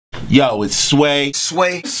Yo, it's Sway.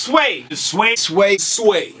 Sway. Sway. Sway. Sway.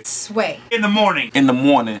 Sway. Sway. In the morning. In the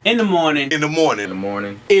morning. In the morning. In the morning. In the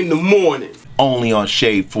morning. In the morning. Only on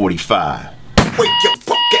Shade 45. Wake your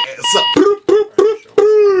fuck ass up.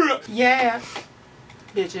 Yeah.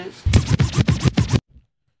 Bitches.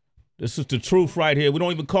 This is the truth right here. We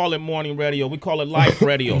don't even call it morning radio. We call it life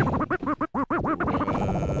radio.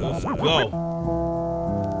 Let's go.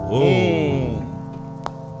 Ooh.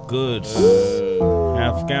 Goodz.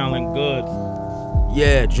 Half gallon Goodz.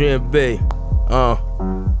 Yeah, GMB.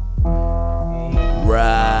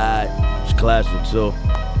 Right. It's classic too.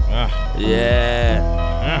 Yeah.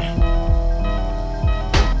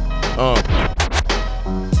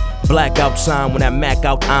 Blackout time when I Mac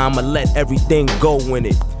out, I'ma let everything go in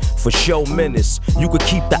it. For show minutes, you could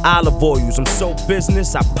keep the olive oils. I'm so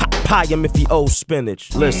business, I pie him if he owes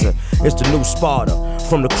spinach. Listen, it's the new Sparta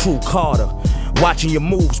from the crew Carter. Watching your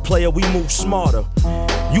moves, player, we move smarter.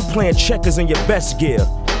 You playing checkers in your best gear.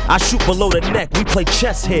 I shoot below the neck, we play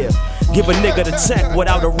chess here. Give a nigga the tech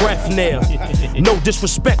without a ref near. No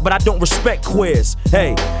disrespect, but I don't respect queers.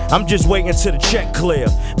 Hey, I'm just waiting till the check clear.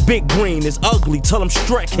 Big Green is ugly, tell him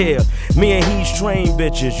Streck here. Me and he's trained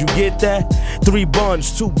bitches, you get that? 3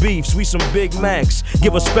 buns, 2 beefs, we some Big Macs.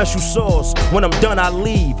 Give a special sauce, when I'm done I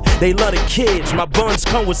leave. They love the kids, my buns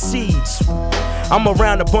come with seeds. I'm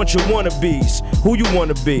around a bunch of wannabes, who you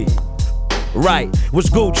wanna be? Right, was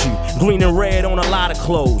Gucci, green and red on a lot of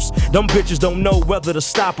clothes. Them bitches don't know whether to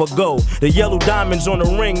stop or go. The yellow diamonds on the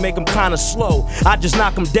ring make them kinda slow. I just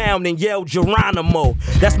knock them down and yell Geronimo.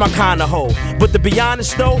 That's my kinda hoe. But to be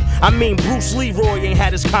honest though, I mean Bruce Leroy ain't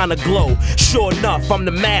had his kinda glow. Sure enough, I'm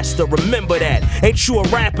the master, remember that. Ain't you a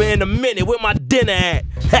rapper in a minute, where my dinner at?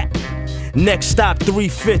 Ha. Next stop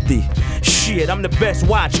 350. Shit, I'm the best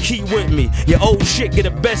watch, key with me. Your old chick get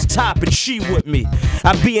the best top and she with me.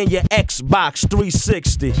 I be in your Xbox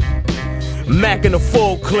 360. Mac in a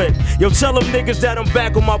full clip. Yo, tell them niggas that I'm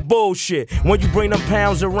back on my bullshit. When you bring them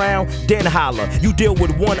pounds around, then holler. You deal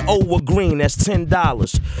with 1 over green, that's $10.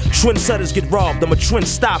 Trendsetters get robbed, I'm a trend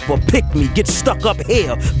stopper. Pick me, get stuck up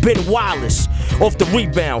here, Ben Wallace. Off the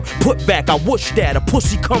rebound, put back, I whoosh that. A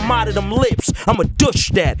pussy come out of them lips, I'ma douche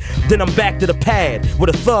that. Then I'm back to the pad, where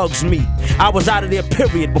the thugs meet. I was out of there,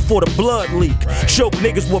 period, before the blood leak. Choke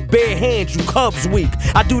niggas with bare hands, you cubs weak.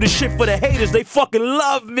 I do this shit for the haters, they fucking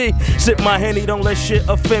love me. Sip my Henny, don't let shit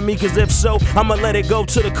offend me, cause if so, I'ma let it go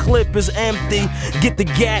till the clip is empty. Get the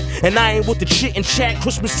gat, and I ain't with the chit and chat.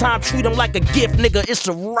 Christmas time, treat them like a gift, nigga, it's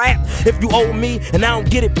a wrap. If you owe me, and I don't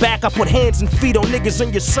get it back, I put hands and feet on niggas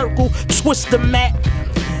in your circle, twist the mat.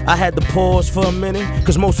 I had to pause for a minute,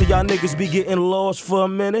 cause most of y'all niggas be getting lost for a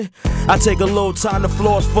minute. I take a little time to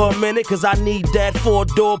floss for a minute, cause I need that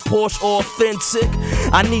 4-door Porsche authentic.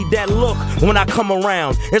 I need that look when I come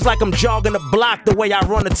around. It's like I'm jogging the block the way I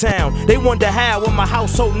run the town. They wonder how with my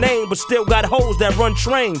household name, but still got hoes that run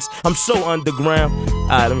trains. I'm so underground.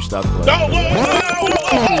 Alright, let me stop playing.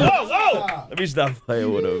 Let me stop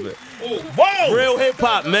playing with him, man. Whoa! Real hip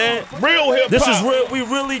hop, man. Real hip hop. This is real. We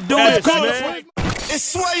really do this, man. It's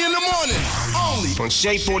Sway in the morning. Only On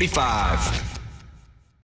Shade 45.